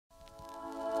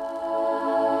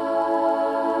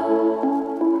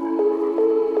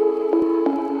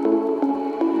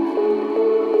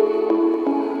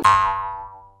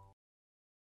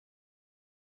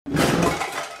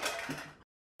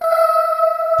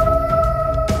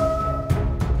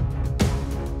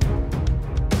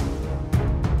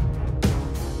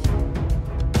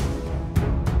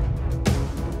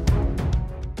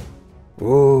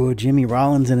Ooh, Jimmy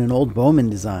Rollins in an old Bowman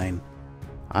design.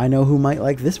 I know who might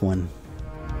like this one.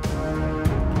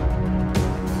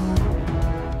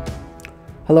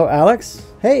 Hello, Alex.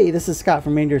 Hey, this is Scott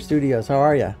from Reindeer Studios. How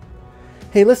are ya?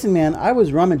 Hey, listen, man, I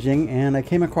was rummaging and I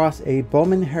came across a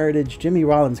Bowman Heritage Jimmy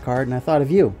Rollins card and I thought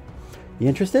of you. You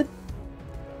interested?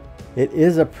 It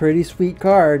is a pretty sweet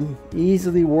card,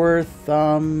 easily worth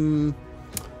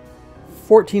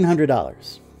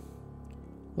 $1,400.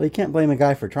 Well, you can't blame a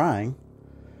guy for trying.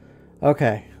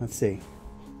 Okay, let's see.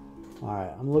 All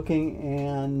right, I'm looking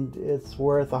and it's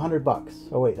worth $100.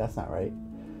 Oh wait, that's not right.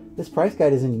 This price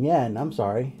guide is in yen. I'm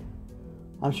sorry.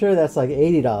 I'm sure that's like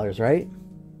 $80, right?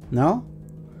 No?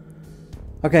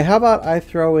 Okay, how about I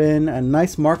throw in a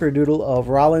nice marker doodle of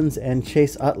Rollins and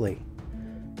Chase Utley.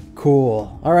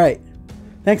 Cool. All right.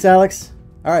 Thanks, Alex.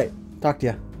 All right, talk to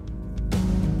you.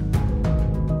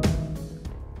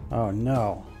 Oh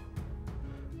no.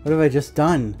 What have I just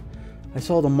done? I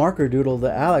sold a marker doodle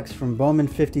to Alex from Bowman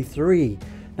 53.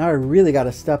 Now I really got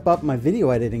to step up my video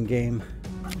editing game.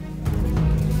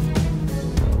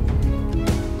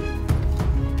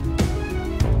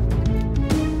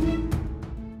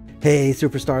 Hey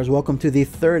superstars, welcome to the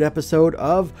third episode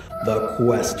of The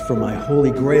Quest for My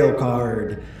Holy Grail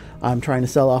Card. I'm trying to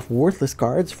sell off worthless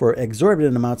cards for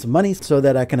exorbitant amounts of money so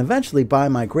that I can eventually buy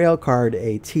my Grail card,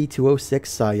 a T206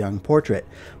 Cy Young portrait.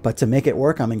 But to make it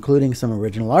work, I'm including some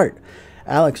original art.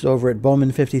 Alex over at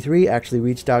Bowman 53 actually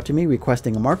reached out to me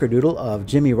requesting a marker doodle of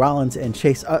Jimmy Rollins and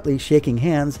Chase Utley shaking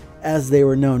hands, as they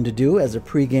were known to do as a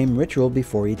pre-game ritual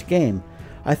before each game.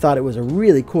 I thought it was a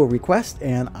really cool request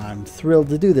and I'm thrilled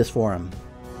to do this for him.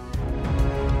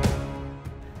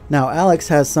 Now, Alex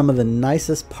has some of the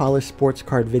nicest polished sports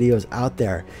card videos out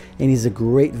there, and he's a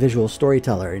great visual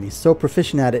storyteller, and he's so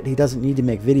proficient at it he doesn't need to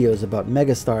make videos about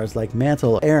megastars like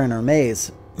Mantle, Aaron, or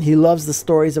Mays. He loves the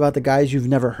stories about the guys you've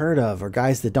never heard of, or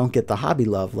guys that don't get the hobby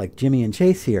love like Jimmy and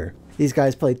Chase here. These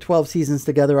guys played 12 seasons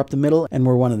together up the middle and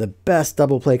were one of the best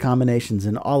double play combinations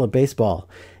in all of baseball.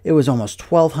 It was almost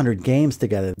 1,200 games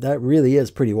together. That really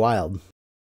is pretty wild.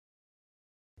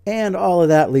 And all of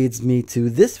that leads me to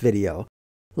this video.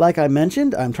 Like I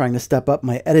mentioned, I'm trying to step up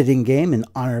my editing game in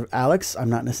honor of Alex. I'm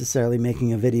not necessarily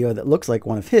making a video that looks like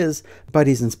one of his, but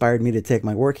he's inspired me to take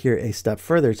my work here a step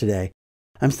further today.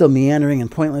 I'm still meandering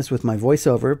and pointless with my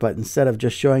voiceover, but instead of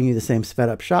just showing you the same sped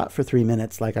up shot for 3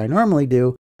 minutes like I normally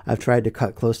do, I've tried to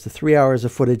cut close to 3 hours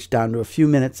of footage down to a few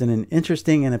minutes in an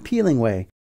interesting and appealing way.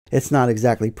 It's not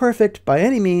exactly perfect by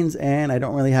any means, and I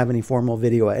don't really have any formal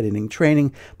video editing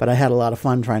training, but I had a lot of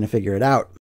fun trying to figure it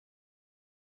out.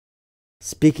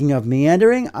 Speaking of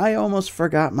meandering, I almost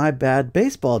forgot my bad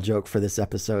baseball joke for this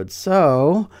episode.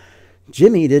 So,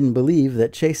 Jimmy didn't believe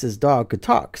that Chase's dog could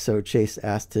talk, so Chase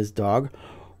asked his dog,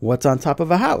 "What's on top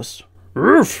of a house?"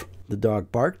 "Roof," the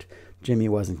dog barked. Jimmy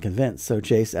wasn't convinced, so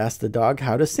Chase asked the dog,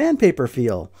 "How does sandpaper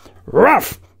feel?"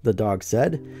 "Rough," the dog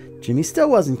said. Jimmy still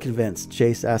wasn't convinced.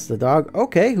 Chase asked the dog,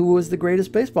 "Okay, who was the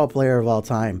greatest baseball player of all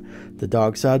time?" The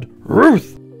dog said,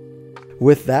 "Ruth."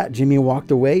 With that, Jimmy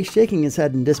walked away, shaking his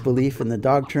head in disbelief, and the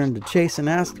dog turned to Chase and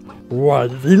asked, "Why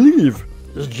did he leave?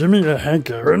 Is Jimmy a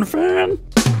Hank Aaron fan?"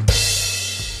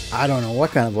 I don't know what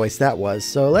kind of voice that was,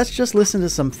 so let's just listen to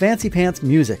some fancy pants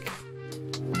music.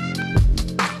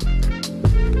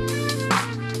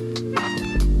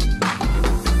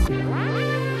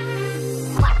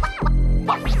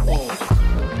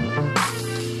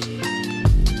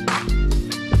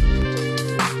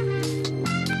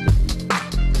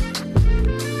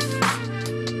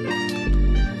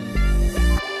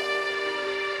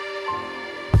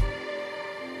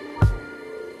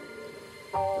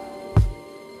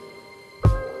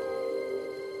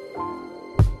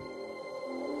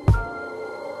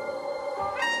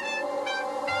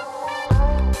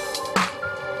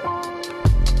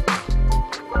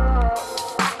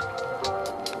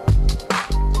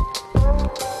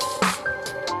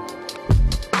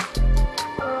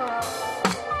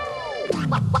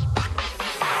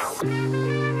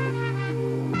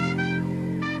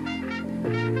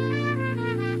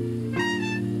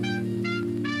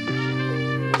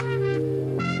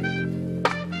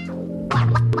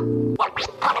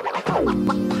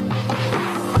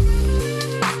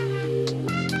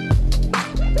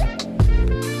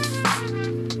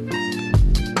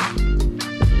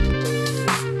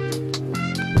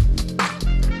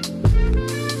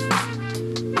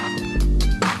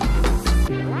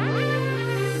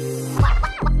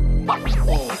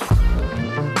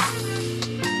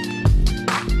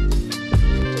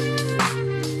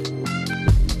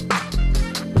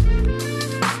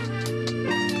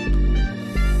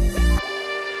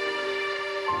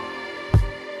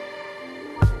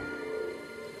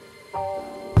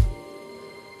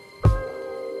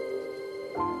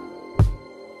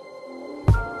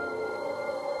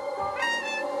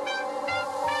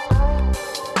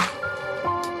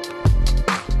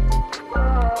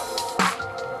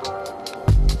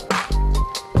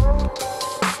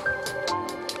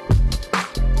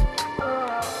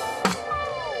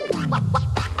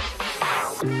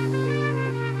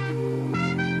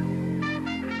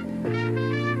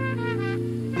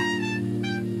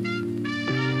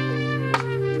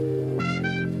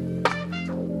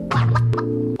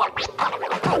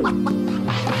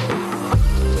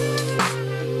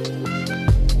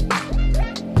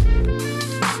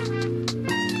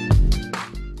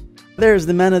 There's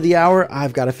the men of the hour.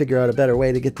 I've got to figure out a better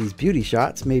way to get these beauty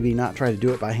shots, maybe not try to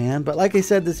do it by hand, but like I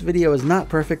said, this video is not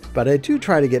perfect, but I do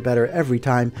try to get better every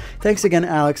time. Thanks again,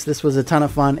 Alex. This was a ton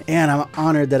of fun, and I'm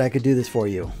honored that I could do this for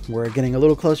you. We're getting a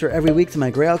little closer every week to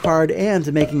my Grail card and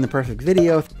to making the perfect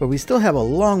video, but we still have a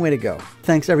long way to go.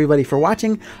 Thanks everybody for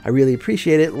watching. I really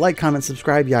appreciate it. Like, comment,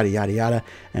 subscribe, yada, yada, yada,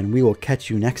 and we will catch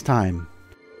you next time.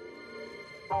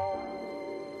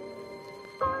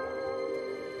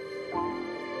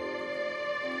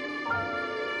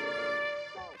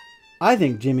 I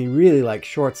think Jimmy really likes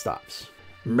shortstops.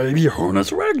 Maybe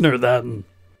Honus Wagner then.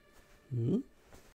 Hmm?